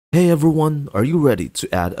Hey everyone, are you ready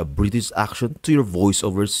to add a British accent to your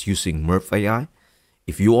voiceovers using Murf AI?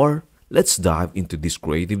 If you are, let's dive into this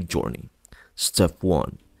creative journey. Step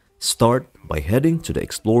 1. Start by heading to the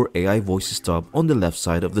Explore AI Voices tab on the left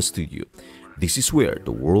side of the studio. This is where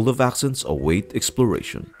the world of accents await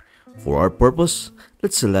exploration. For our purpose,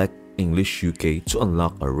 let's select English UK to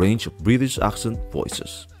unlock a range of British accent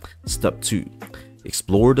voices. Step 2.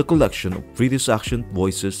 Explore the collection of British accent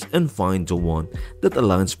voices and find the one that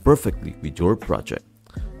aligns perfectly with your project.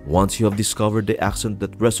 Once you have discovered the accent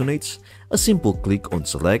that resonates, a simple click on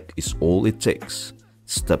select is all it takes.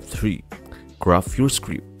 Step 3. Craft your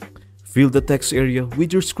script. Fill the text area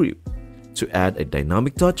with your script. To add a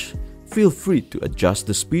dynamic touch, feel free to adjust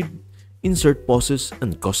the speed, insert pauses,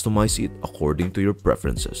 and customize it according to your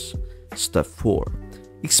preferences. Step 4.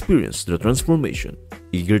 Experience the transformation.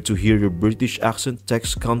 Eager to hear your British accent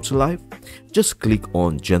text come to life? Just click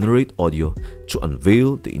on Generate Audio to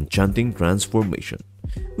unveil the enchanting transformation.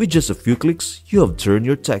 With just a few clicks, you have turned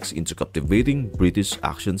your text into captivating British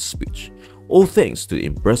accent speech, all thanks to the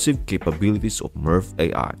impressive capabilities of Murf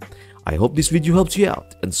AI. I hope this video helped you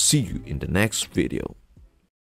out and see you in the next video.